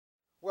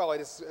Well,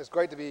 it's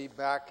great to be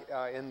back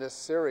in this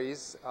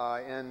series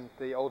in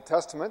the Old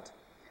Testament.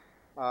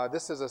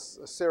 This is a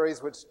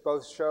series which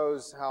both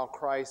shows how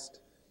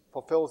Christ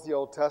fulfills the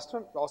Old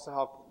Testament, but also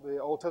how the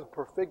Old Testament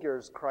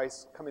prefigures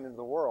Christ coming into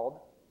the world.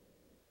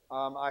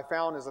 I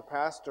found as a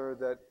pastor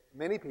that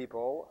many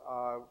people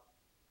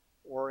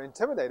were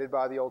intimidated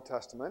by the Old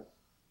Testament,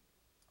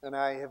 and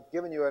I have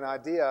given you an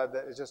idea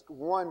that is just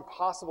one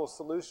possible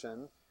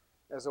solution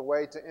as a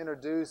way to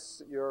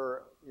introduce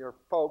your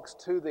folks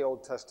to the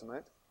Old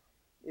Testament,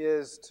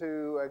 is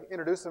to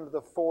introduce them to the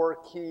four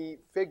key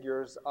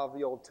figures of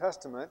the Old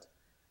Testament,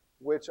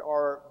 which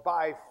are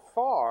by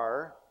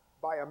far,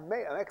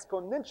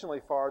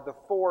 exponentially far, the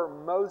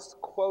four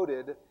most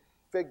quoted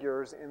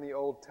figures in the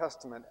Old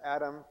Testament: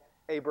 Adam,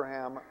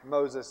 Abraham,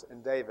 Moses,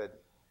 and David.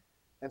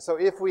 And so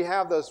if we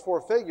have those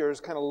four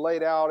figures kind of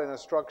laid out in a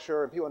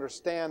structure and people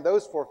understand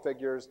those four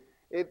figures,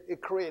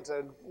 it creates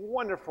a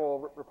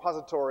wonderful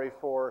repository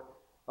for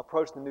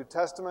approaching the New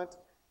Testament.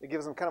 It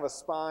gives them kind of a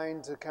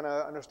spine to kind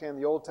of understand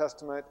the Old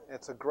Testament.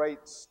 It's a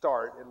great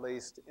start, at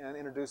least, in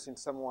introducing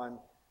someone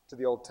to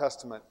the Old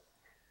Testament.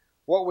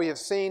 What we have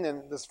seen,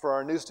 and this for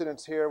our new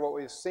students here, what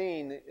we've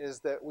seen is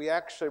that we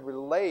actually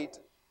relate,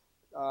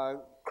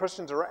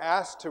 Christians are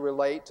asked to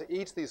relate to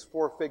each of these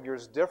four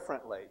figures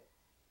differently.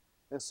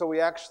 And so we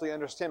actually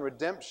understand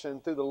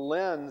redemption through the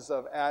lens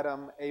of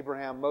Adam,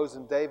 Abraham, Moses,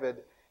 and David.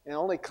 And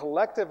only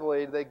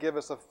collectively do they give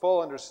us a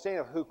full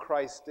understanding of who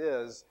Christ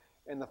is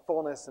and the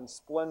fullness and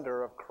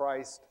splendor of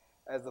Christ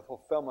as the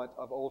fulfillment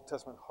of Old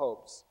Testament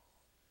hopes.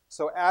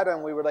 So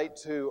Adam we relate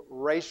to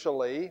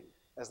racially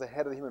as the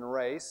head of the human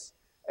race.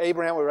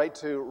 Abraham we relate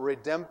to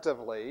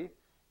redemptively.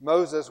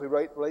 Moses we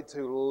relate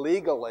to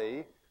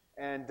legally.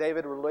 And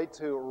David we relate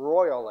to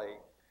royally.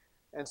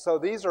 And so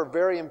these are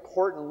very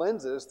important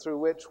lenses through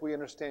which we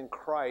understand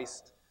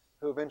Christ,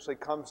 who eventually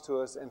comes to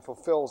us and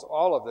fulfills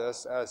all of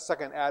this as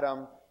second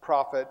Adam,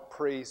 prophet,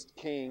 priest,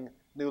 king,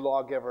 new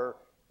lawgiver,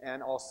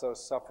 and also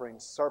suffering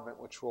servant,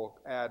 which we'll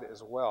add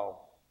as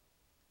well.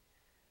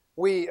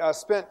 We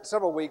spent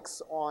several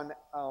weeks on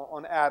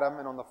Adam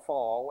and on the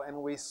fall, and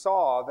we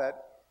saw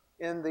that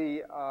in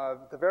the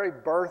very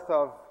birth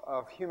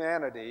of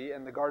humanity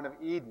in the Garden of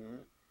Eden,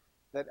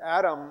 that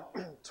Adam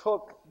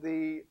took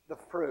the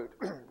fruit.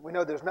 We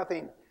know there's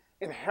nothing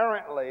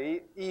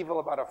inherently evil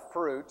about a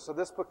fruit, so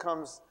this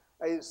becomes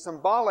a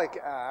symbolic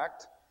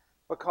act,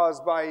 because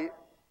by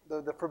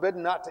the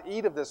forbidden not to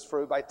eat of this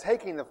fruit, by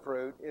taking the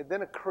fruit,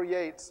 it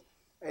creates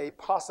a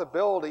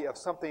possibility of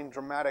something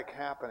dramatic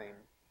happening.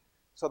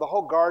 So the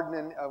whole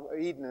Garden of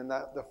Eden and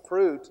the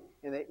fruit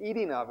and the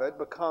eating of it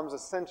becomes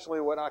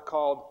essentially what I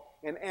called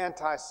an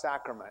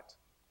anti-sacrament.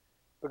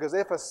 Because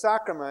if a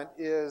sacrament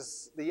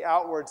is the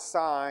outward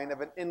sign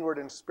of an inward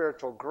and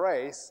spiritual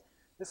grace,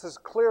 this is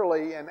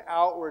clearly an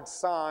outward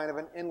sign of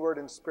an inward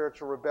and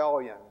spiritual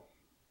rebellion.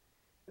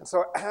 And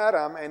so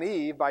Adam and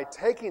Eve, by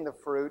taking the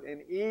fruit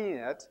and eating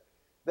it,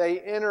 they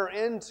enter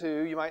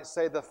into, you might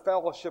say, the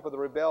fellowship of the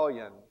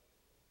rebellion.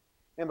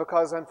 And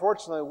because,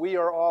 unfortunately, we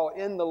are all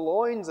in the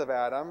loins of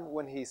Adam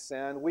when he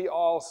sinned, we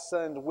all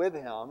sinned with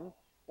him,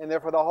 and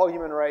therefore the whole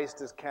human race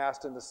is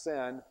cast into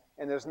sin,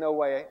 and there's no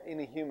way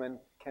any human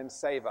can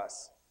save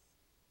us.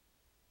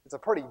 It's a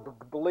pretty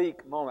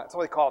bleak moment. That's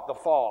why they call it the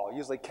fall,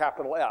 usually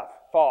capital F,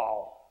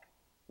 fall.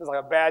 It's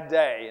like a bad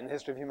day in the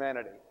history of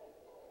humanity,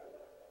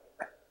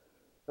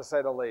 to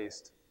say the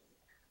least.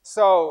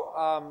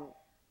 So,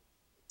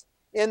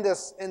 in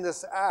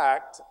this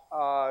act,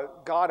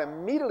 God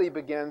immediately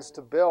begins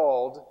to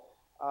build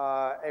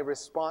a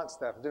response to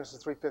that from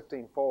Genesis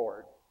 3:15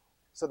 forward.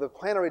 So the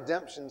plan of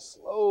redemption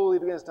slowly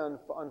begins to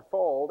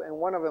unfold, and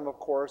one of them, of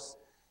course,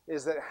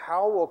 is that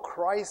how will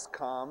Christ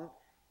come?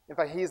 In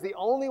fact, he's the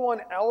only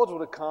one eligible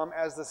to come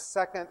as the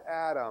second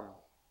Adam.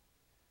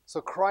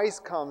 So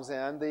Christ comes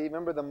in.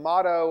 Remember, the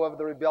motto of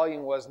the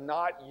rebellion was,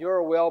 "Not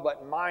your will,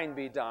 but mine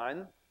be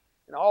done."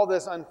 And all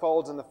this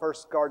unfolds in the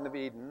first Garden of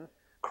Eden.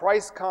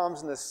 Christ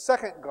comes in the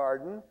second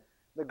garden,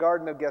 the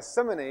Garden of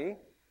Gethsemane.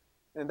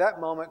 In that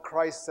moment,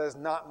 Christ says,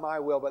 "Not my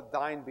will, but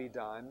thine be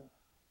done."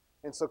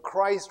 And so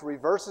Christ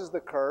reverses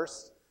the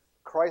curse.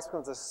 Christ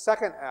becomes the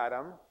second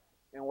Adam.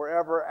 And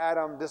wherever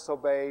Adam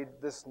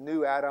disobeyed, this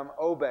new Adam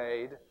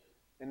obeyed.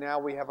 And now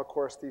we have, of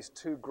course, these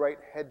two great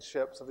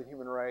headships of the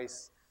human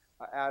race,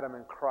 Adam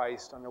and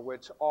Christ, under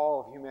which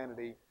all of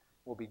humanity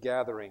will be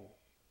gathering.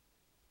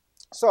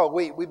 So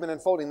we've been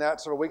unfolding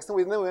that sort of weeks. Then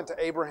we went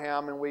to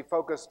Abraham, and we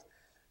focused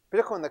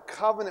particularly on the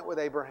covenant with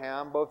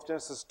Abraham, both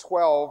Genesis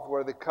 12,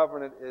 where the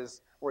covenant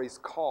is where he's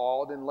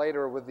called, and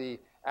later with the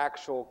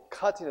actual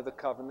cutting of the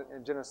covenant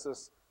in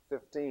Genesis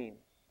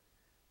 15.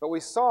 But we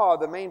saw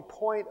the main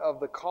point of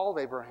the call of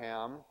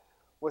Abraham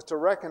was to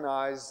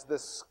recognize the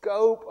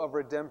scope of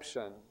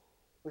redemption.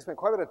 We spent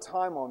quite a bit of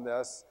time on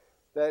this,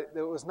 that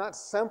it was not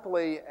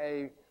simply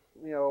a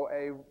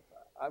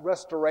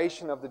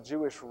restoration of the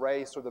Jewish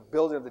race or the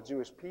building of the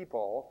Jewish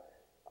people,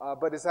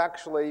 but it's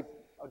actually,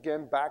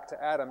 again, back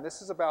to Adam.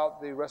 This is about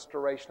the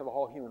restoration of the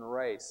whole human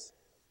race.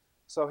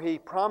 So he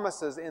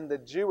promises in the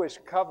Jewish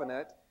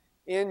covenant,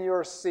 in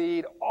your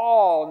seed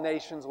all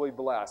nations will be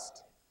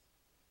blessed.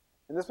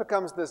 And this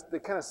becomes the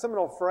kind of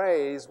seminal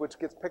phrase which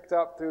gets picked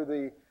up through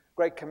the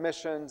Great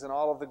Commissions and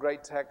all of the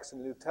great texts in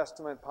the New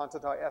Testament,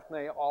 Pantatai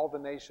Ethne, all the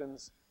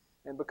nations,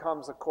 and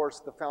becomes, of course,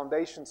 the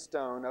foundation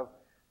stone of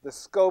the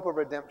scope of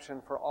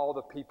redemption for all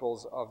the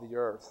peoples of the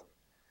earth.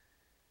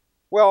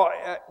 Well,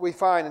 we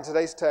find in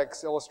today's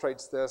text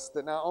illustrates this,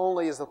 that not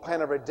only is the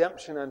plan of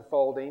redemption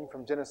unfolding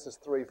from Genesis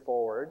 3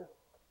 forward,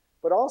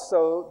 but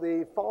also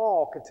the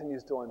fall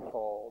continues to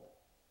unfold.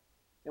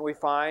 And we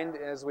find,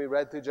 as we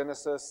read through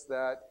Genesis,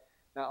 that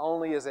not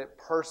only is it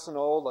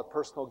personal, the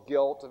personal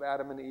guilt of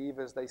Adam and Eve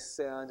as they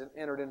sinned and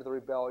entered into the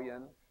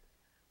rebellion,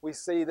 we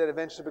see that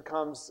eventually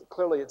becomes,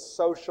 clearly it's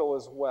social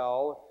as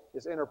well,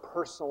 it's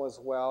interpersonal as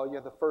well. You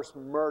have the first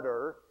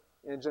murder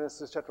in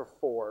Genesis chapter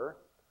 4.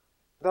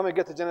 Then we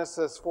get to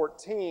Genesis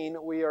 14,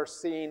 we are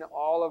seeing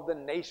all of the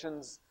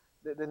nations,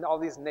 all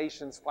these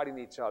nations fighting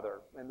each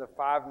other. And the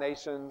 5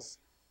 nations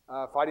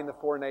fighting the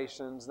 4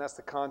 nations. And that's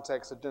the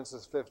context of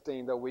Genesis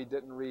 15, though we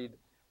didn't read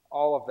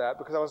all of that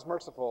because I was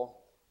merciful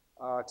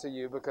to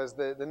you, because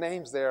the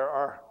names there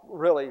are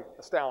really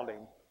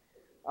astounding.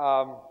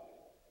 But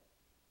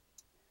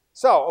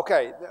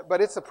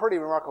it's a pretty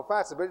remarkable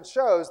passage. But it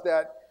shows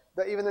that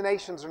even the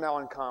nations are now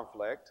in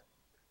conflict.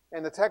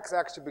 And the text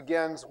actually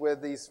begins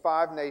with these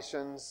 5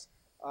 nations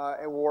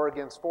at war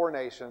against 4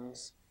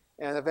 nations.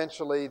 And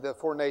eventually the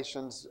 4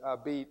 nations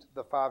beat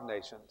the 5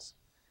 nations.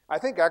 I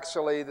think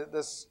actually that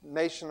this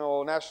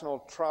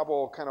national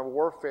tribal kind of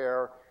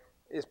warfare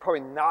is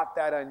probably not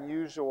that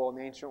unusual in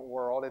the ancient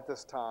world at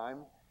this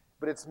time.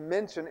 But it's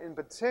mentioned in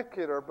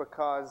particular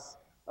because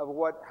of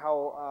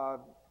how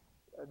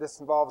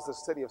this involves the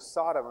city of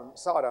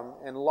Sodom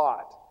and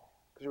Lot.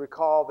 Because you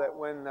recall that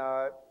when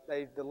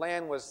the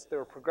land they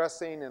were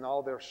progressing and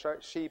all their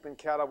sheep and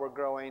cattle were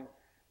growing,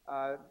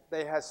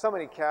 they had so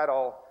many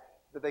cattle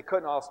that they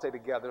couldn't all stay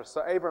together.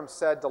 So Abram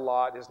said to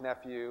Lot, his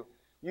nephew,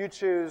 "You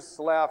choose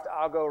left,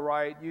 I'll go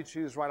right. You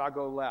choose right, I'll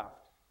go left.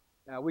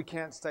 We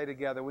can't stay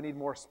together. We need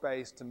more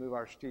space to move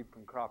our sheep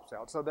and crops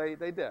out." So they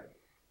did.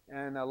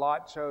 And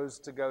Lot chose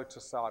to go to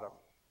Sodom.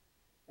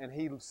 And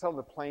he settled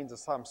the plains of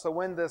Sodom. So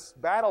when this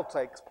battle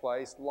takes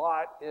place,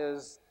 Lot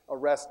is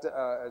arrested,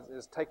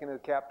 is taken into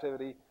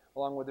captivity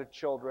along with their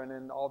children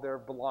and all their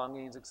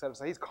belongings, etc.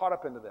 So he's caught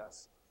up into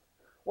this.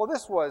 Well,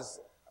 this was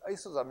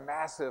a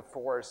massive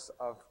force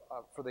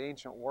for the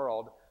ancient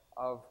world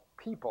of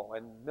people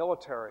and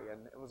military,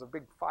 and it was a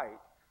big fight.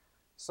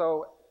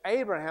 So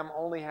Abraham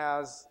only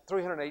has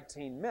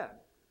 318 men.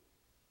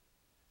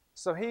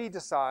 So he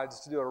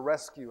decides to do a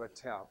rescue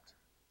attempt.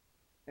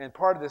 And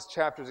part of this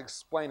chapter is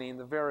explaining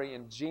the very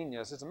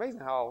ingenious. It's amazing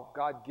how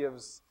God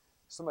gives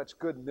so much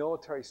good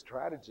military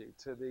strategy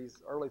to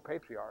these early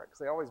patriarchs.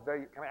 They always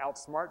kind of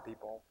outsmart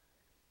people.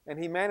 And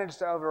he managed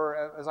to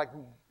it was like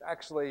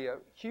actually a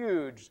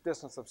huge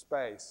distance of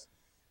space.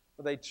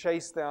 They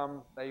chase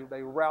them, they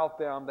rout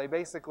them, they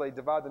basically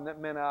divide the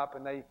men up,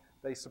 and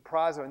they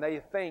surprise them, and they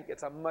think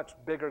it's a much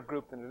bigger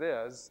group than it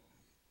is,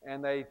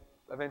 and they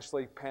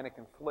eventually panic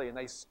and flee. And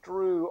they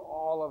strew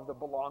all of the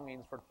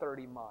belongings for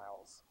 30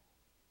 miles.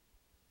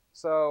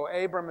 So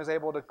Abram is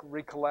able to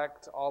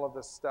recollect all of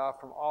this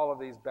stuff from all of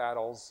these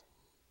battles.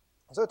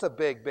 So it's a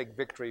big, big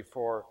victory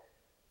for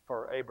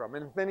Abram.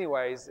 In many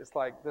ways, it's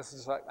like this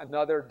is like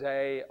another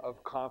day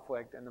of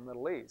conflict in the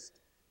Middle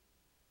East.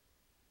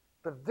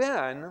 But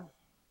then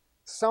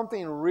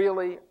something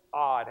really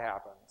odd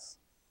happens.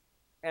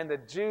 And the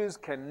Jews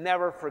can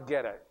never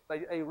forget it.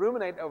 They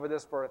ruminate over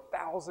this for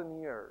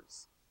 1,000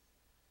 years.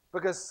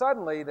 Because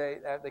suddenly they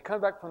come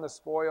back from the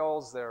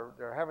spoils.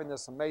 They're having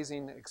this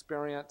amazing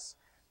experience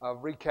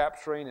of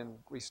recapturing and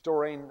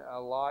restoring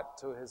Lot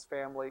to his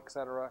family,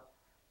 etc.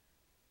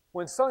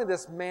 When suddenly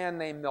this man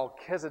named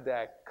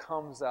Melchizedek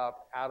comes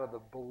up out of the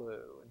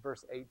blue in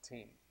verse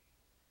 18.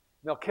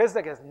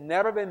 Melchizedek has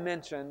never been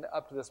mentioned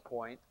up to this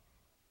point.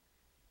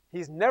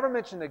 He's never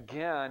mentioned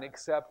again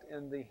except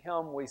in the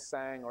hymn we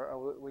sang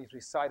or we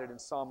recited in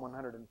Psalm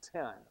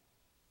 110.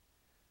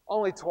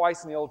 Only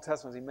twice in the Old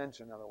Testament is he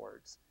mentioned, in other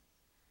words.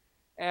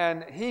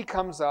 And he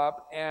comes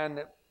up,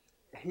 and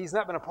he's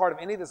not been a part of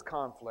any of this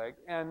conflict.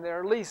 And there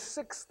are at least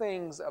 6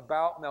 things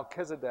about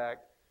Melchizedek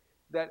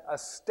that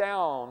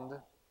astound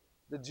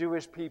the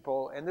Jewish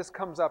people. And this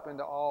comes up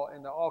into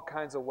all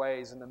kinds of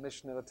ways in the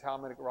Mishnah, the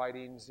Talmudic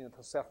writings,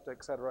 Tosefta,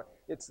 etc.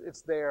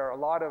 It's there. A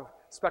lot of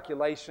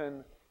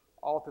speculation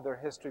all through their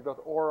history, both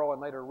oral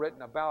and later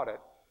written about it.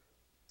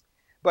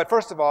 But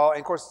first of all, and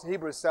of course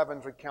Hebrews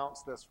 7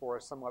 recounts this for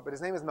us somewhat, but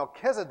his name is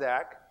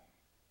Melchizedek,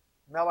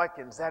 Melech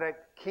and Zedek,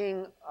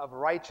 king of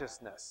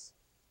righteousness.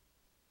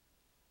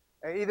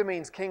 It either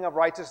means king of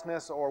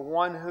righteousness or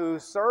one who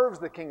serves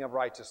the king of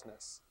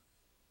righteousness.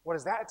 What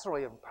is that? It's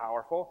really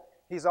powerful.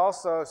 He's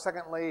also,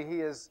 secondly,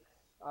 he is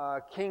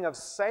king of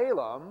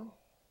Salem,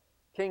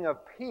 king of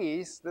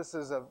peace. This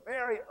is a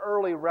very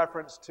early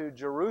reference to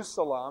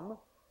Jerusalem.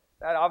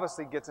 That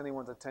obviously gets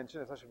anyone's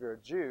attention, especially if you're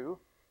a Jew.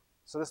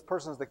 So this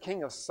person is the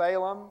king of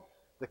Salem,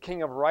 the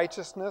king of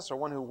righteousness, or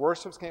one who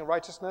worships king of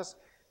righteousness.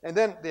 And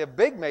then the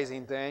big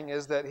amazing thing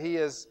is that he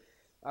is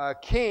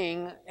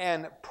king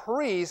and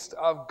priest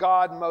of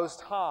God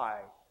Most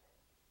High.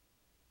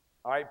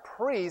 All right,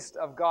 priest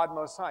of God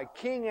Most High.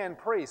 King and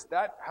priest.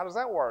 How does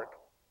that work?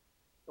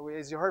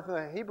 As you heard from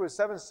the Hebrews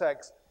 7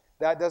 text,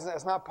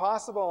 it's not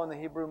possible in the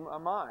Hebrew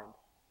mind,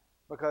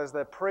 because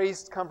the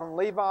priests come from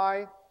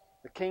Levi,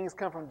 the kings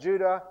come from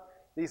Judah.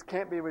 These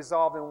can't be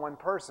resolved in one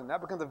person.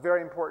 That becomes a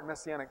very important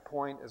messianic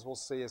point, as we'll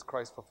see as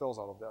Christ fulfills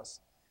all of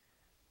this.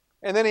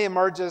 And then he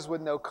emerges with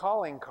no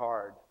calling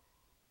card.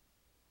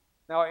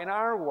 Now, in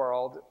our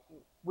world,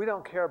 we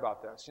don't care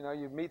about this. You know,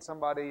 you meet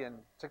somebody and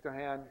shake their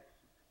hand.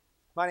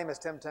 My name is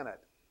Tim Tennant.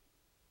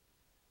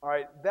 All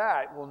right,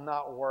 that will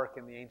not work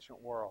in the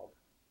ancient world.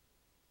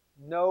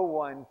 No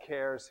one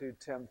cares who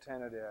Tim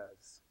Tennant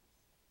is.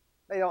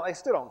 They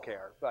still don't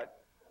care, but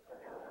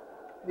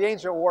the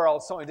ancient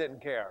world certainly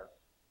didn't care.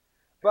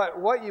 But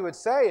what you would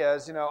say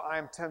is, you know,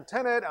 I'm Tim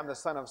Tennant, I'm the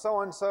son of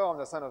so-and-so, I'm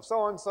the son of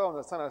so-and-so, I'm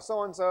the son of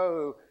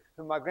so-and-so,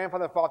 who my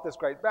grandfather fought this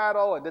great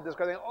battle and did this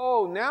great thing.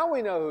 Oh, now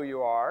we know who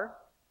you are.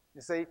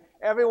 You see,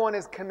 everyone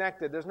is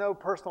connected. There's no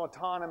personal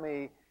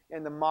autonomy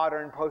in the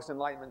modern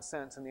post-Enlightenment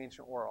sense in the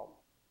ancient world.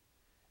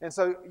 And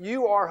so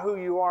you are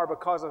who you are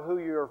because of who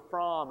you're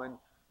from and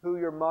who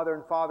your mother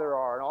and father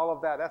are and all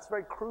of that. That's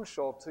very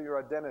crucial to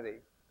your identity.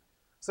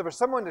 So for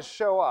someone to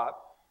show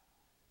up,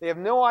 they have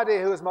no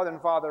idea who his mother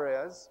and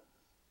father is.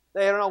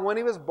 They don't know when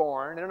he was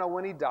born. They don't know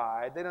when he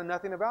died. They know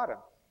nothing about him.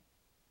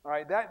 All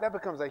right, that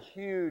becomes a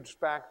huge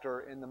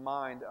factor in the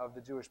mind of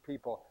the Jewish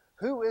people.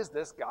 Who is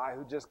this guy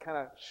who just kind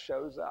of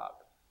shows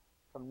up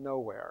from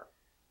nowhere?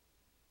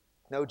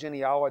 No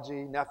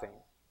genealogy, nothing.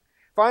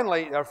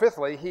 Finally, or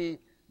fifthly, he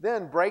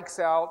then breaks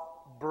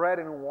out bread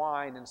and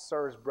wine and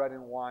serves bread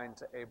and wine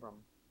to Abram.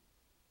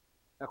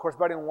 Now, of course,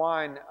 bread and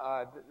wine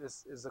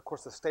this is, of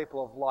course, the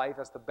staple of life.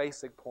 That's the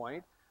basic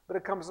point. But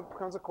it becomes,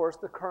 of course,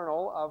 the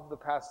kernel of the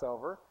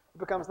Passover. It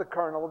becomes the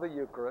kernel of the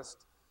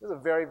Eucharist. These are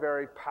very,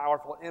 very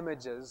powerful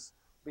images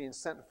being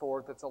sent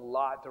forth. That's a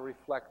lot to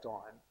reflect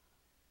on.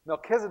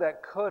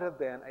 Melchizedek could have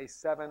been a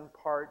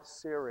 7-part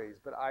series,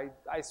 but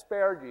I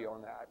spared you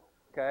on that.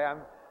 Okay, I'm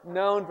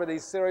known for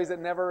these series that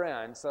never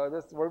end.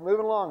 So we're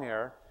moving along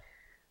here.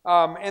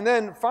 And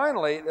then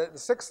finally,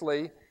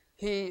 sixthly,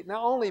 he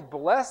not only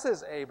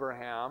blesses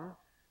Abraham,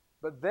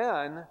 but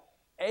then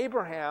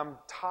Abraham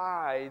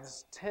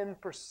tithes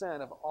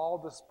 10% of all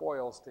the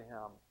spoils to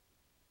him.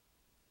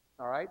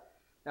 All right?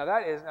 Now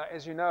that is,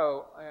 as you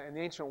know, in the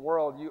ancient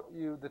world,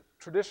 the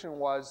tradition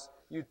was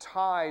you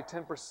tithe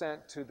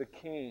 10% to the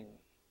king.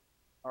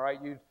 All right?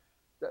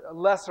 The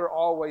lesser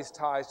always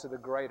ties to the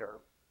greater.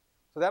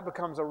 So that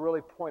becomes a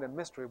really point of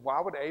mystery.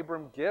 Why would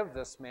Abram give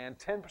this man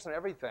 10% of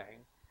everything?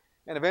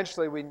 And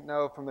eventually we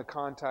know from the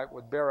contact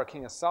with Bera,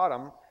 king of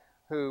Sodom,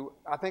 who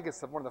I think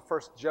it's one of the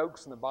first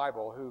jokes in the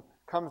Bible, who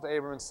comes to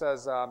Abram and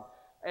says,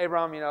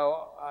 Abram, you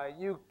know,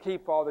 you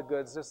keep all the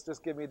goods.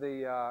 Just give me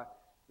the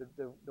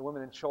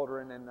women and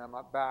children and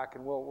my back,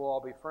 and we'll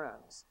all be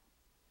friends.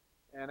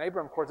 And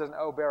Abram, of course, doesn't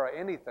owe Bera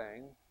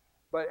anything,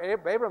 but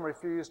Abram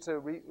refused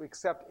to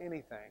accept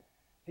anything.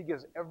 He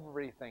gives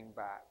everything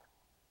back.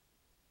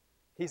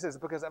 He says,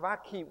 because if I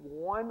keep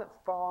one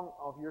thong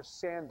of your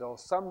sandal,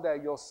 someday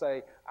you'll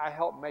say, I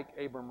helped make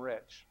Abram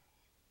rich.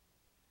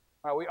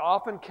 All right, we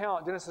often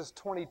count Genesis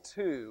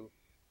 22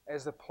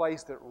 as the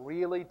place that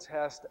really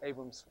tests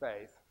Abram's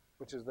faith,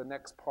 which is the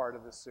next part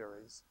of this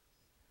series.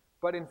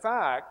 But in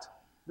fact,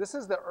 this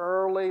is the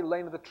early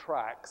laying of the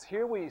tracks.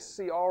 Here we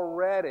see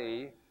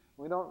already,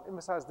 we don't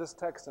emphasize this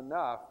text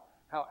enough,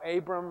 how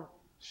Abram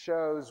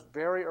shows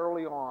very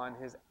early on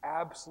his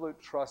absolute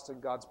trust in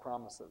God's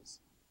promises.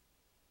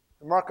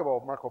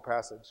 Remarkable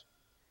passage.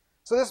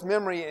 So this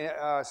memory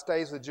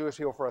stays with the Jewish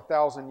people for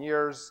 1,000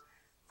 years.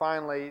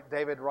 Finally,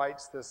 David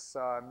writes this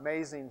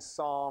amazing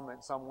psalm in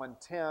Psalm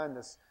 110,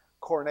 this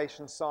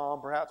coronation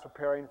psalm, perhaps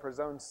preparing for his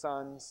own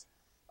son's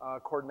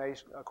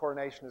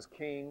coronation as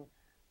king,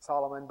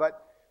 Solomon.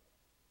 But,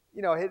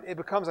 you know, it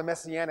becomes a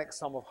messianic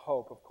psalm of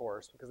hope, of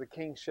course, because the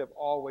kingship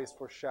always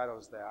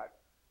foreshadows that.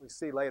 We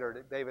see later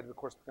that David, of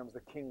course, becomes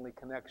the kingly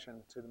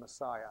connection to the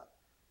Messiah.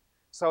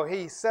 So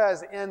he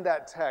says in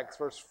that text,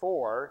 verse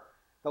 4,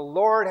 the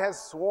Lord has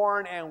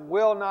sworn and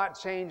will not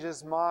change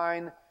his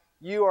mind.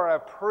 You are a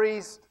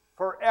priest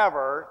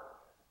forever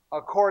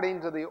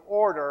according to the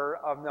order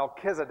of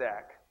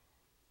Melchizedek.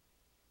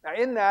 Now,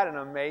 isn't that an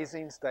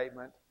amazing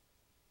statement?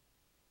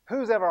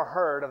 Who's ever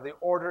heard of the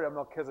order of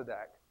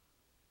Melchizedek?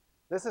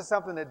 This is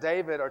something that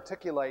David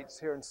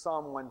articulates here in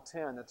Psalm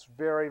 110 that's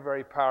very,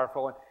 very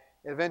powerful. And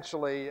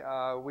eventually,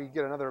 we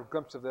get another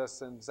glimpse of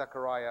this in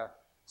Zechariah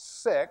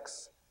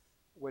 6,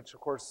 which,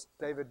 of course,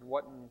 David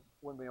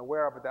wouldn't be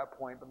aware of at that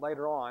point, but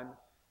later on,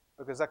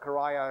 because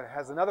Zechariah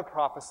has another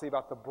prophecy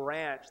about the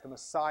branch, the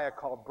Messiah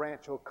called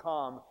branch will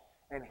come,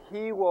 and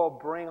he will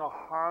bring a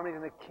harmony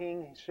in the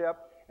kingship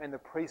and the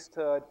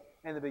priesthood,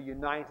 and they'll be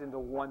united into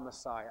one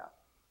Messiah.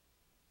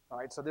 All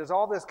right, so there's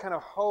all this kind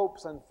of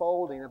hopes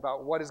unfolding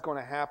about what is going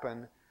to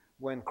happen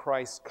when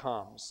Christ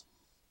comes.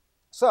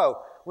 So,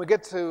 when we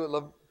get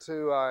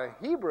to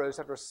Hebrews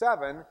chapter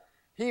 7,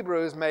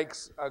 Hebrews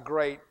makes a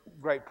great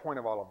point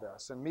of all of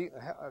this. And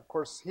of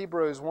course,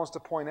 Hebrews wants to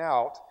point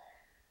out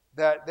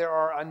that there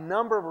are a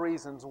number of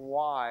reasons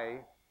why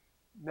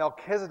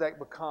Melchizedek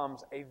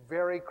becomes a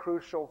very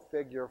crucial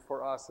figure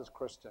for us as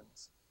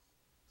Christians.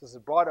 This is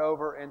brought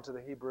over into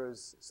the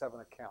Hebrews 7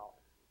 account.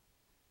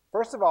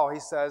 First of all, he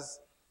says,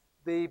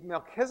 the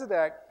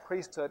Melchizedek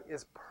priesthood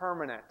is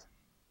permanent,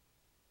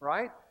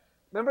 right?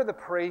 Remember the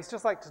priest,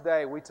 just like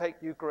today, we take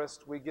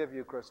Eucharist, we give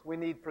Eucharist. We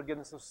need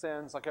forgiveness of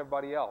sins like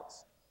everybody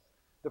else.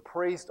 The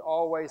priest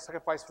always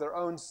sacrificed for their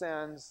own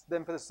sins,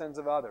 then for the sins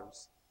of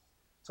others.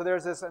 So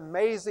there's this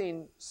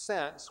amazing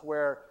sense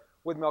where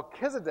with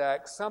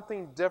Melchizedek,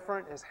 something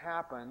different has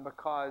happened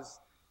because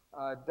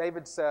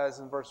David says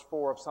in verse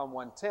 4 of Psalm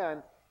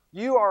 110,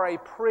 you are a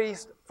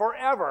priest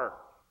forever,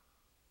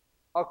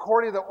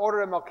 according to the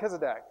order of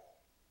Melchizedek.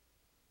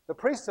 The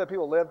priesthood,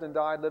 people lived and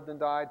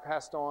died,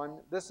 passed on.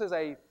 This is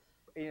an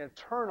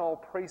eternal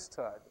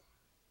priesthood.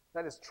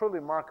 That is truly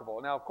remarkable.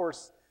 Now, of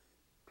course,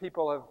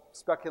 people have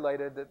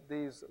speculated that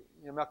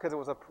Melchizedek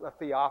was a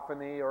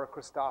theophany or a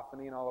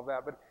Christophany and all of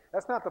that, but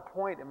that's not the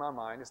point in my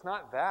mind. It's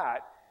not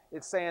that.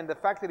 It's saying the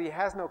fact that he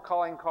has no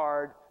calling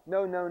card,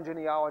 no known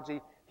genealogy,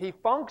 he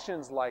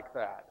functions like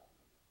that.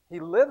 He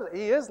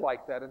is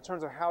like that in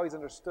terms of how he's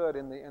understood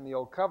in the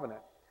Old Covenant.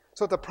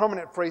 So it's a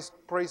permanent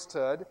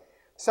priesthood.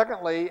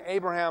 Secondly,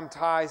 Abraham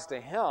ties to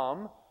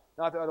him,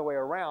 not the other way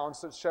around,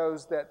 so it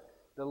shows that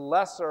the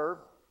lesser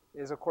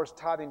is, of course,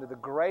 tithing to the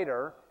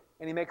greater,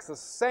 and he makes the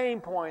same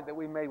point that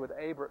we made with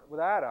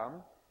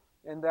Adam,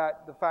 in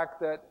that the fact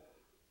that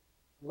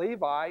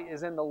Levi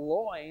is in the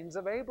loins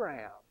of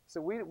Abraham.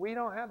 So we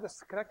don't have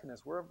this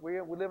connectedness. We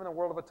live in a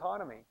world of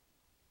autonomy.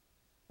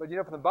 But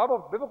from the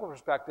biblical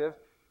perspective,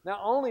 not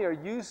only are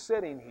you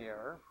sitting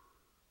here,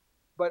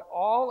 but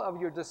all of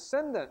your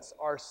descendants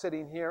are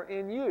sitting here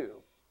in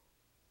you.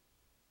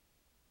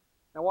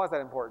 Now, why is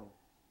that important?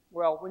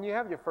 Well, when you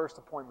have your first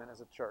appointment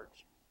as a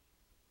church,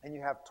 and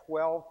you have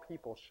 12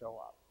 people show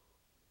up.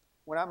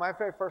 My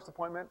very first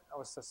appointment, I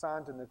was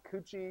assigned to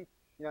Nacoochee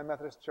United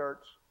Methodist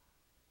Church.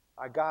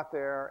 I got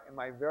there, and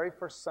my very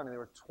first Sunday, there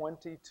were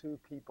 22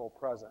 people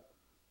present.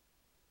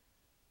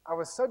 I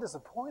was so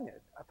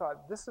disappointed. I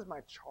thought, this is my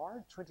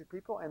charge, 20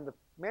 people? And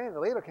the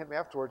leader came to me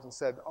afterwards and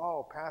said,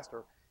 oh,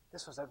 Pastor,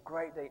 this was a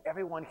great day.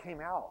 Everyone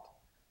came out,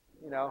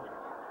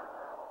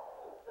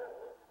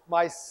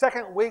 My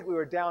second week, we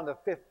were down to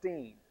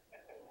 15.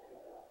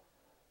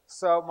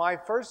 So my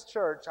first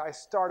church, I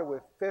started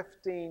with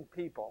 15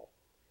 people.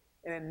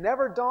 And it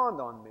never dawned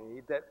on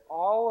me that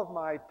all of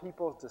my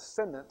people's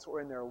descendants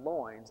were in their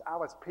loins. I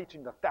was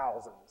preaching to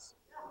thousands.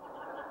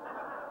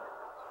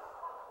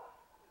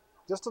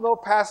 Just a little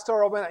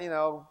pastoral,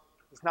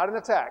 it's not in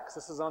the text.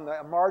 This is on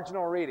the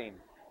marginal reading.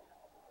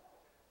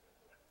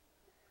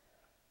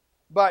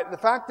 But the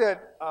fact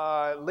that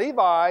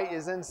Levi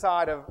is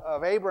inside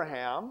of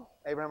Abraham,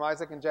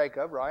 Isaac, and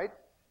Jacob, right?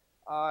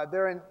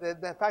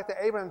 The fact that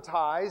Abraham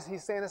tithes,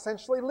 he's saying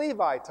essentially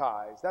Levi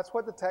tithes. That's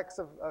what the text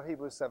of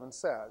Hebrews 7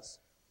 says.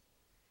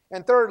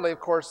 And thirdly, of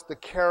course, the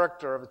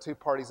character of the two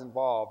parties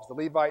involved. The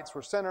Levites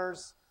were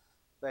sinners.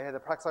 They had to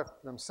practice life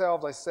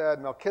themselves. I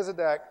said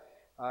Melchizedek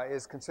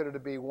is considered to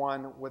be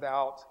one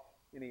without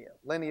any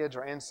lineage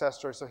or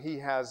ancestor, so he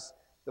has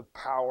the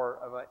power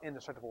of an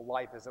indestructible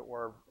life, as it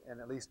were, and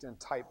at least in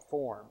type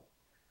form.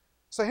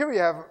 So here we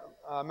have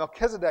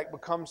Melchizedek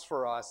becomes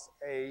for us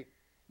a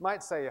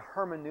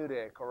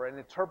hermeneutic or an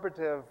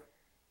interpretive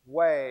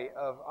way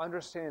of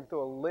understanding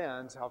through a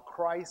lens how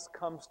Christ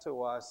comes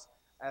to us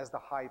as the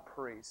high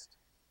priest.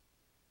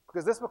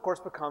 Because this, of course,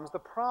 becomes the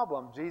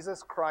problem.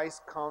 Jesus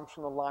Christ comes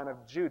from the line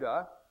of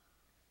Judah.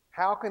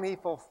 How can he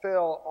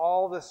fulfill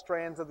all the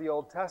strands of the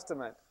Old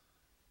Testament?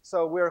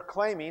 So we're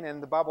claiming,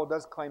 and the Bible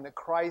does claim, that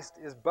Christ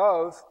is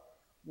both,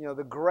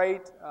 the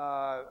great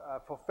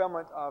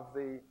fulfillment of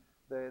the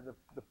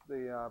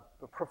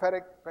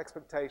prophetic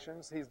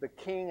expectations. He's the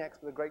king,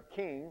 the great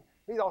king.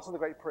 He's also the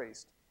great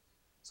priest.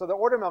 So the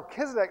order of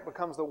Melchizedek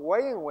becomes the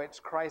way in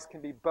which Christ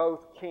can be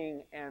both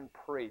king and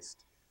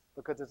priest,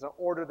 because it's an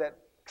order that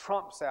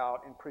trumps out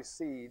and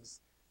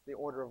precedes the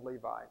order of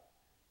Levi.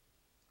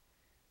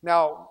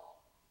 Now,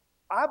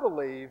 I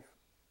believe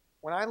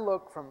when I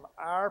look from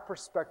our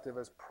perspective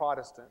as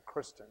Protestant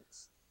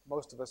Christians,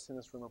 most of us in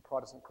this room are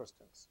Protestant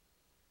Christians,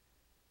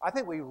 I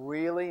think we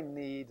really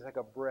need to take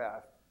a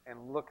breath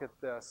and look at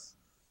this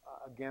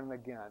again and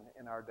again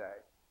in our day.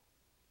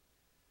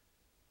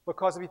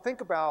 Because if you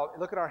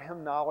look at our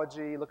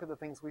hymnology, look at the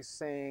things we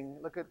sing,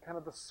 look at kind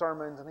of the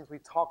sermons and things we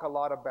talk a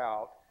lot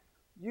about,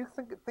 you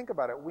think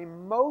about it, we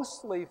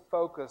mostly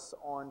focus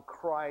on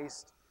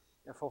Christ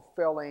and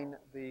fulfilling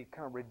the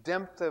kind of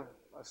redemptive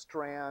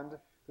strand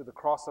through the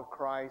cross of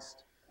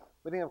Christ.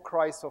 We think of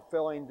Christ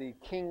fulfilling the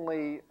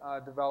kingly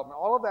development.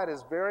 All of that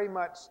is very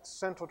much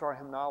central to our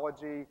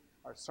hymnology,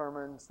 our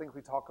sermons, things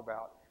we talk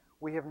about.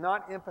 We have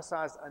not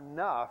emphasized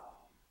enough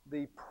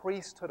the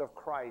priesthood of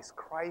Christ,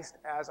 Christ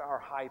as our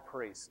high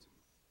priest.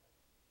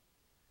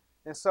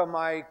 And so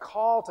my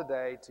call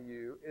today to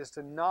you is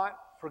to not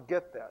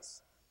forget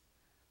this.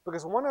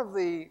 Because one of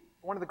the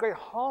one of the great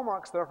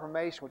hallmarks of the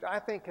Reformation, which I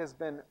think has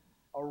been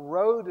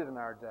eroded in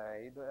our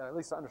day, at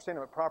least to understand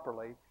it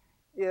properly,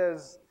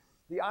 is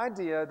the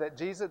idea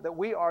that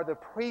we are the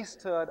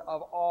priesthood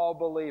of all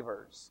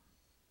believers.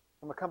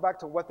 I'm going to come back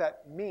to what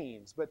that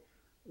means. But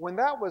when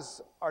that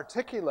was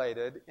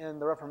articulated in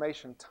the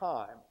Reformation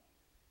time,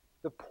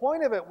 the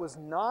point of it was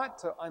not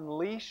to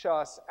unleash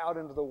us out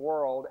into the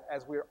world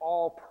as we're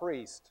all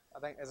priests, I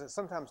think, as it's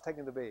sometimes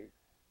taken to be.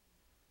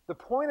 The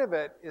point of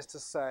it is to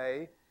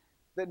say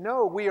that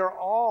no, we are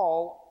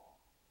all,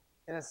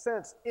 in a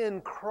sense,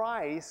 in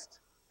Christ,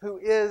 who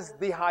is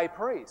the high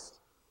priest.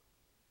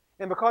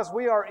 And because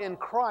we are in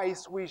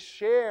Christ, we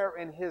share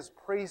in his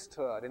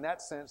priesthood. In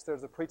that sense,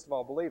 there's the priest of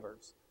all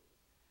believers.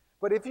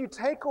 But if you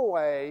take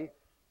away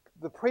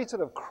the priesthood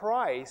of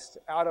Christ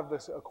out of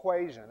this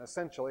equation,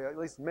 essentially, at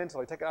least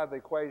mentally, take it out of the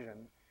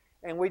equation,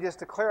 and we just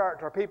declare out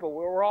to our people,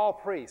 we're all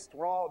priests.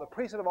 We're all the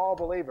priesthood of all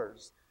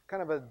believers.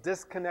 Kind of a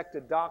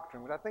disconnected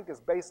doctrine, which I think has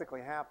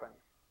basically happened.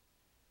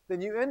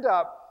 Then you end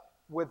up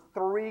with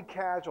three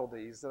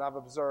casualties that I've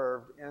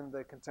observed in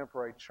the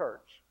contemporary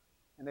church.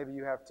 And maybe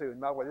you have too. And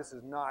by the way, this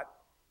is not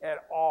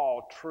at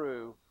all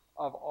true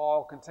of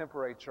all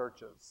contemporary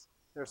churches.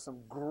 There's some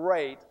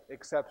great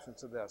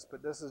exceptions to this,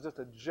 but this is just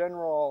a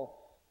general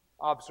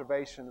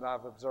observation that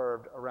I've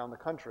observed around the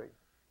country.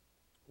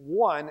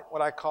 One,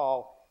 what I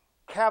call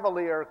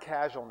cavalier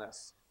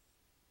casualness.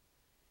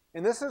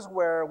 And this is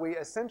where we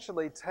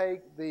essentially take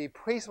the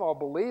priest of all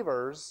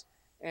believers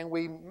and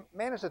we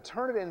manage to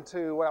turn it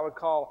into what I would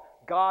call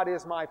God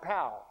is my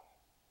pal.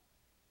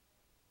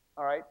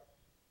 All right?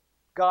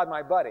 God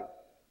my buddy.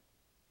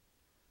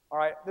 All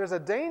right? There's a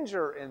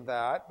danger in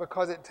that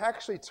because it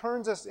actually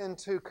turns us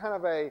into kind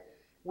of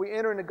we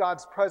enter into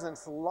God's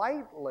presence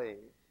lightly.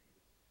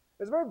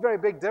 There's a very, very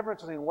big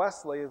difference between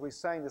Wesley, as we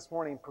sang this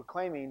morning,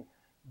 proclaiming,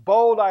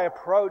 bold I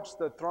approach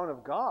the throne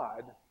of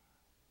God.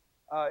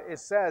 It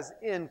says,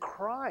 in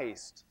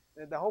Christ.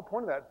 And the whole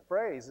point of that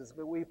phrase is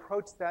that we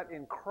approach that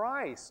in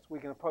Christ, we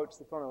can approach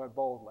the throne of God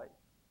boldly.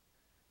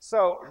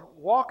 So,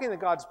 walking in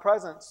God's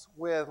presence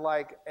with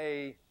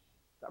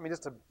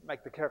just to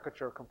make the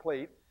caricature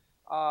complete,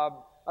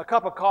 a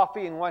cup of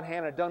coffee in one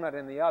hand and a donut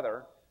in the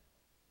other,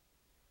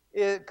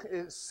 it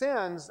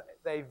sends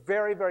a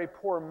very, very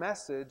poor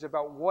message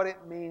about what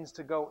it means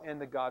to go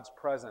into God's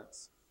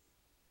presence.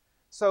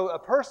 So a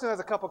person who has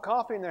a cup of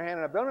coffee in their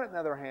hand and a donut in the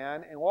other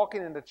hand and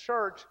walking into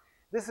church,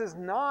 this is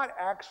not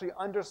actually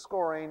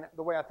underscoring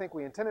the way I think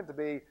we intend it to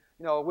be,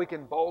 we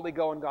can boldly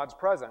go in God's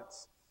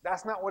presence.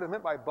 That's not what is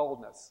meant by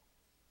boldness.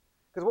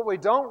 Because what we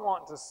don't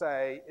want to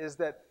say is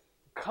that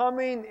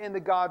coming into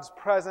God's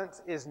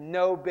presence is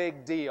no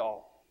big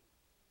deal.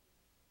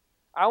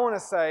 I want to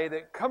say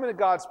that coming to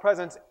God's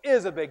presence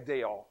is a big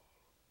deal.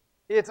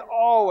 It's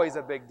always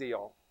a big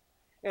deal.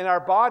 And our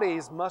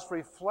bodies must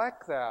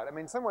reflect that. I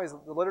mean, in some ways,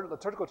 the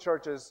liturgical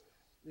churches,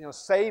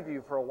 save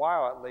you for a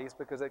while at least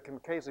because it can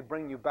occasionally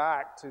bring you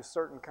back to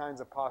certain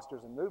kinds of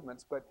postures and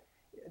movements. But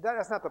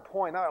that's not the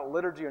point, not about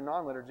liturgy or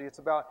non-liturgy. It's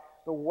about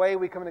the way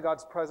we come into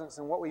God's presence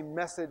and what we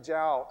message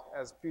out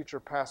as future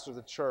pastors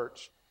of the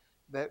church,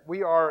 that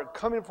we are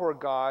coming before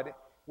God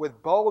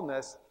with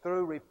boldness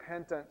through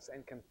repentance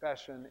and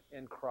confession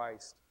in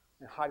Christ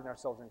and hiding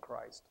ourselves in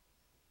Christ.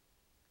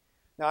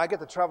 Now, I get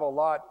to travel a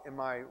lot in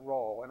my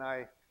role, and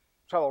I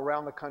travel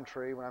around the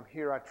country. When I'm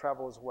here, I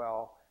travel as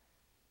well.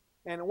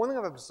 And one thing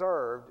I've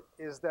observed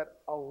is that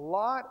a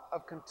lot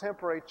of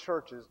contemporary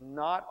churches,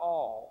 not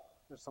all,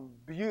 there's some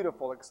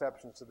beautiful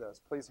exceptions to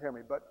this, please hear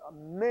me, but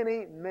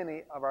many,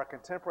 many of our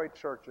contemporary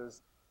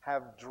churches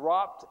have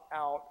dropped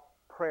out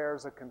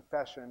prayers of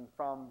confession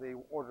from the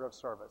order of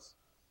service.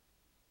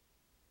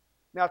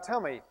 Now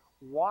tell me,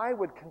 why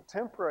would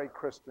contemporary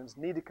Christians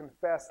need to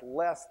confess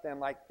less than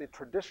like the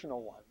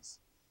traditional ones?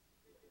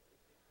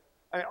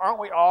 I mean, aren't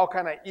we all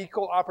kind of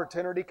equal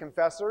opportunity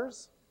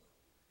confessors?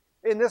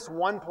 In this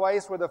one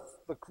place where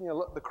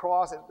the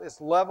cross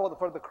is level at the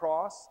foot of the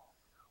cross,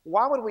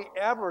 why would we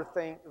ever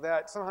think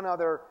that somehow or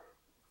another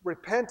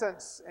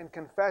repentance and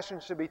confession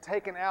should be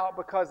taken out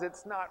because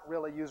it's not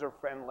really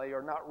user-friendly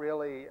or not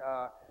really,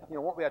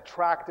 won't be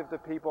attractive to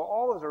people?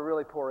 All those are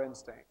really poor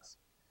instincts.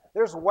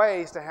 There's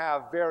ways to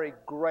have very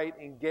great,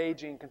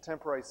 engaging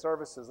contemporary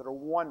services that are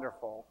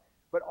wonderful,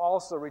 but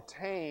also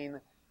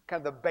retain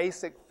kind of the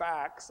basic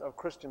facts of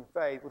Christian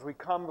faith, which we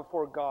come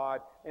before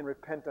God in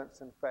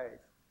repentance and faith.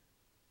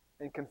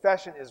 And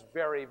confession is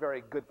very,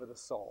 very good for the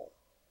soul.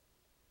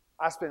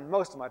 I spend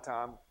most of my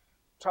time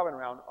traveling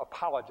around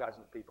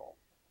apologizing to people.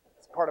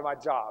 It's part of my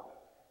job.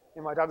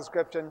 In my job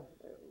description,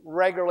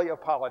 regularly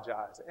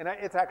apologize. And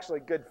it's actually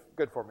good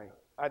for me.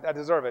 I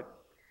deserve it.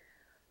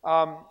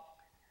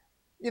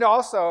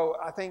 Also,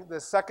 I think the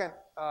second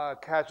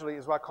casualty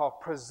is what I call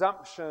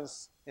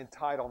presumptuous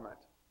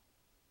entitlement.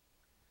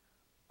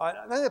 I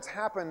think it's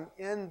happened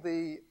I'm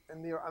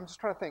just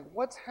trying to think,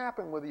 what's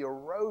happened with the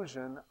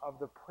erosion of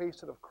the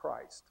priesthood of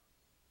Christ?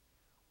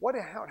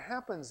 How it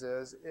happens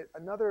is,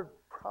 another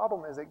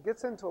problem is it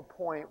gets into a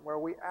point where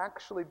we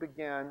actually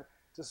begin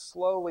to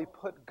slowly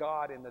put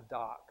God in the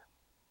dock.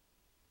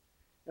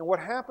 And what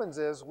happens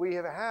is we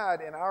have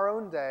had in our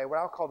own day what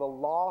I'll call the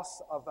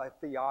loss of a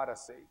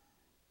theodicy.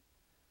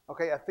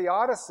 Okay, a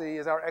theodicy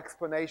is our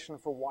explanation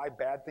for why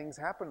bad things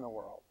happen in the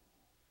world.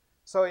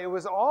 So it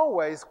was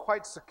always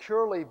quite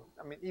securely,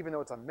 even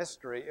though it's a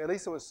mystery, at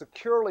least it was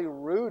securely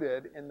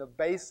rooted in the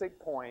basic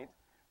point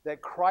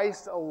that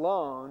Christ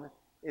alone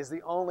is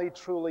the only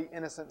truly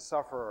innocent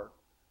sufferer.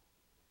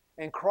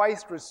 And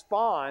Christ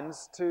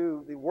responds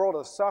to the world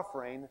of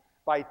suffering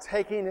by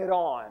taking it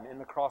on in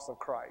the cross of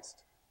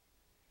Christ.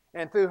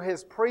 And through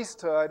his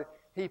priesthood,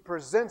 he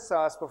presents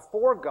us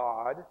before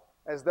God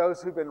as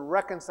those who've been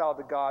reconciled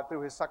to God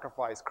through his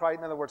sacrifice. Christ,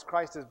 in other words,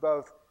 Christ is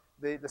both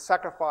the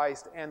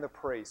sacrificed and the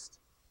priest.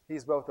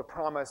 He's both the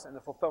promise and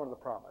the fulfillment of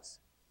the promise.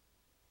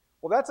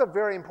 Well, that's a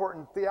very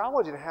important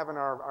theology to have in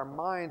our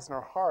minds and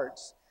our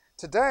hearts.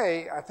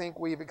 Today, I think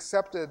we've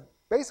accepted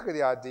basically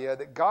the idea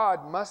that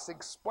God must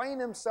explain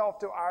himself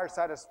to our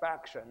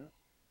satisfaction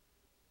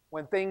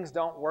when things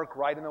don't work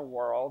right in the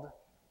world,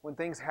 when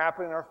things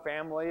happen in our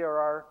family or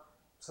our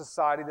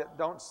society that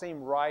don't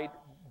seem right.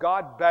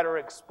 God better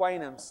explain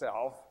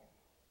himself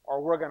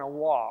or we're going to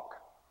walk.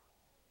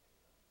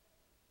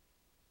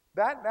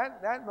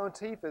 That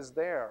motif is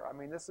there.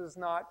 This is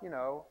not, I'm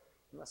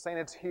not saying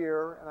it's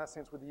here, I'm not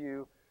saying it's with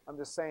you. I'm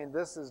just saying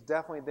this is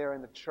definitely there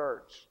in the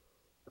church,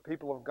 the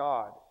people of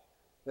God.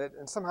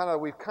 And somehow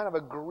we've kind of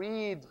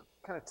agreed,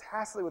 kind of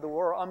tacitly with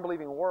the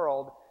unbelieving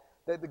world,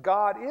 that the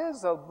God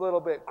is a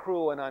little bit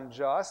cruel and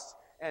unjust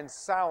and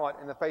silent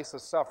in the face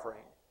of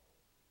suffering.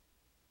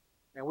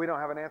 And we don't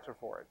have an answer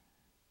for it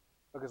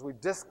because we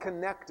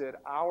disconnected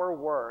our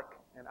work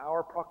and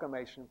our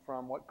proclamation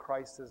from what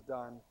Christ has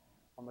done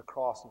on the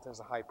cross and as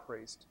a high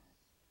priest.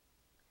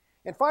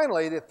 And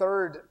finally, the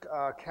third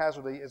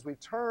casualty is we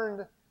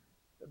turned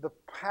the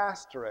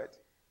pastorate,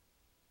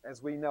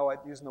 as we know it,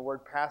 using the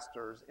word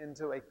pastors,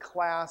 into a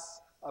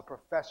class of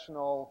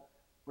professional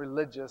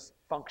religious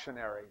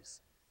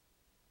functionaries.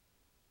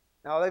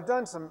 Now, they've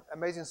done some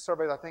amazing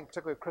surveys, I think,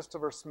 particularly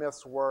Christopher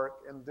Smith's work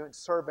in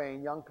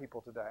surveying young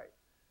people today.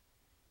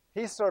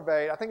 He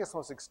surveyed, I think it's the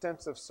most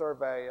extensive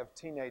survey of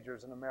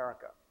teenagers in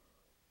America.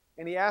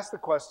 And he asked the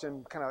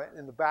question, kind of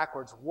in the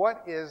backwards,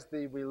 what is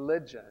the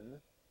religion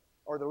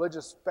or the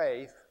religious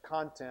faith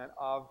content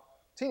of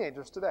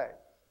teenagers today?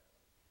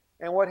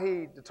 And what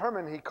he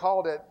determined, he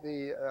called it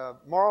the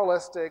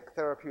moralistic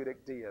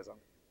therapeutic deism.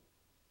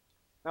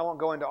 I won't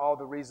go into all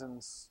the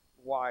reasons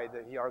why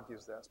that he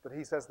argues this, but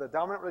he says the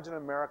dominant religion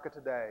in America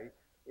today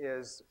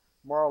is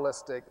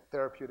moralistic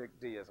therapeutic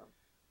deism.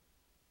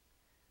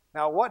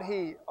 Now, what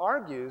he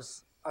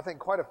argues, I think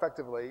quite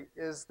effectively,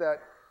 is that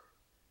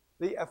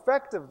the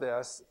effect of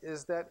this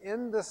is that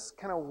in this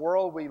kind of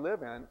world we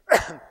live in,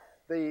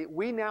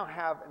 we now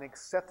have an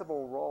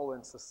acceptable role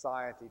in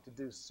society to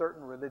do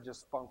certain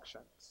religious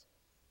functions.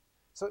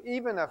 So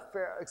even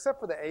except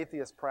for the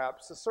atheist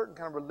perhaps, a certain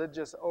kind of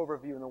religious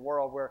overview in the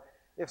world where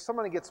if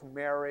somebody gets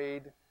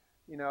married,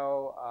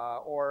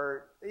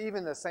 or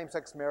even the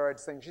same-sex marriage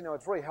things,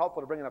 it's really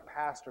helpful to bring in a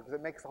pastor because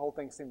it makes the whole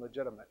thing seem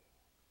legitimate.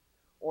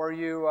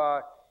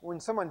 Or when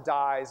someone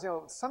dies,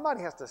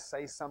 somebody has to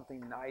say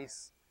something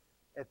nice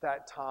at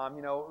that time.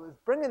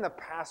 Bring in the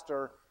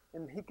pastor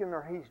and he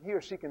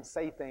or she can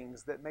say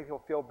things that make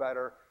people feel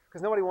better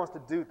because nobody wants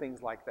to do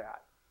things like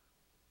that.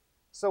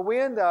 So we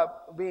end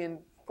up being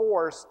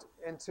forced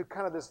into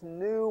kind of this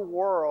new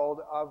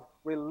world of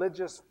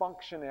religious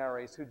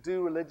functionaries who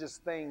do religious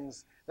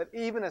things that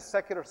even a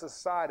secular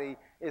society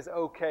is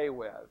okay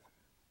with.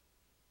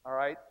 All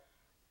right?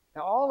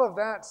 Now, all of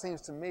that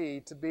seems to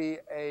me to be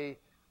a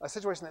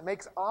situation that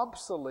makes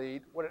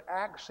obsolete what it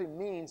actually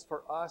means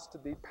for us to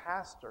be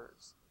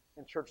pastors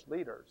and church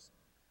leaders.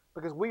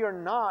 Because we are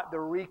not the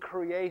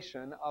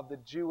recreation of the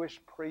Jewish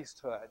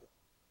priesthood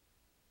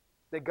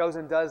that goes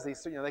and does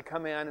these, they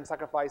come in and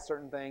sacrifice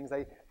certain things,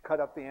 they cut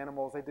up the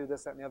animals, they do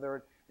this, that, and the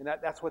other, and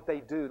that's what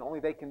they do, and only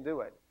they can do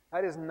it.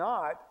 That is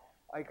not,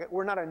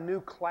 we're not a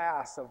new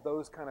class of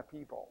those kind of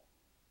people.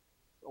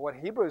 What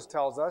Hebrews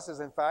tells us is,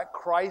 in fact,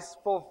 Christ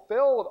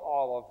fulfilled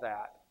all of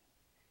that.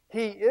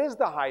 He is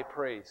the high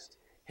priest.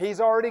 He's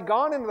already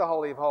gone into the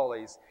Holy of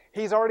Holies.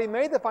 He's already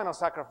made the final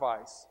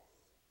sacrifice.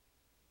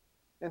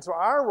 And so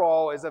our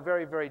role is a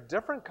very, very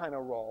different kind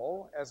of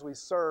role as we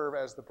serve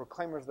as the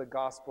proclaimers of the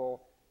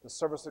gospel, the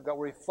service of God,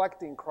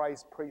 reflecting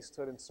Christ's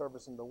priesthood and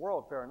service in the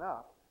world, fair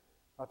enough.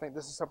 I think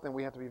this is something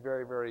we have to be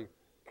very, very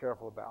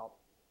careful about.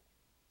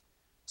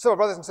 So,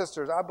 brothers and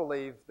sisters, I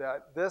believe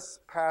that this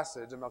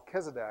passage of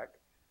Melchizedek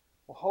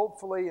will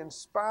hopefully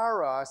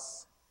inspire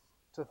us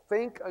to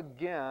think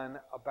again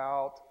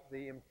about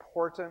the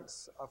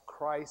importance of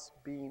Christ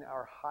being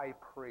our high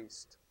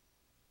priest,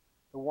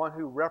 the one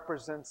who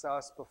represents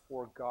us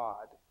before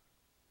God,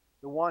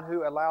 the one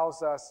who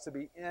allows us to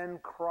be in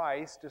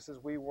Christ just as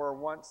we were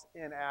once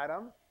in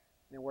Adam,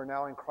 and we're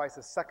now in Christ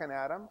as second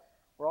Adam.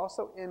 We're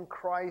also in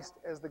Christ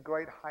as the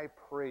great high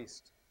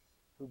priest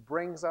who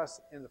brings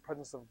us in the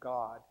presence of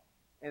God.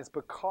 And it's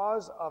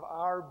because of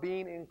our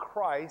being in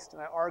Christ,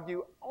 and I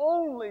argue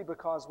only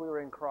because we are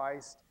in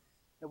Christ,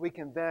 that we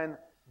can then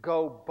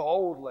go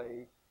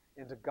boldly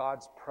into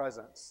God's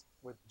presence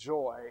with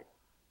joy.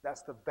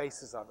 That's the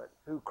basis of it,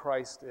 who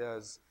Christ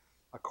is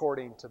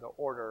according to the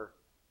order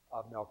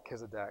of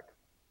Melchizedek.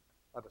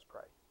 Let us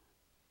pray.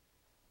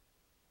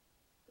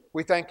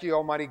 We thank you,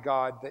 Almighty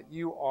God, that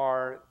you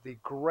are the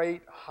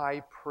great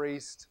high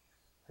priest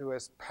who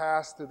has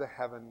passed through the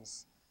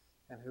heavens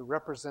and who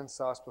represents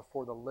us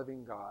before the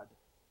living God.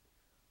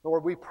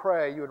 Lord, we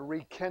pray you would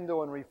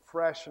rekindle and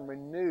refresh and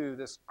renew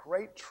this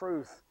great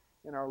truth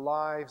in our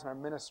lives and our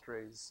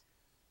ministries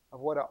of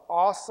what an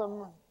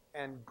awesome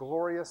and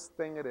glorious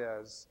thing it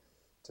is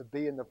to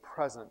be in the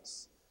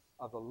presence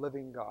of the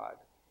living God.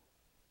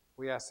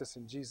 We ask this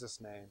in Jesus'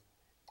 name.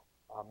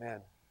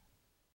 Amen.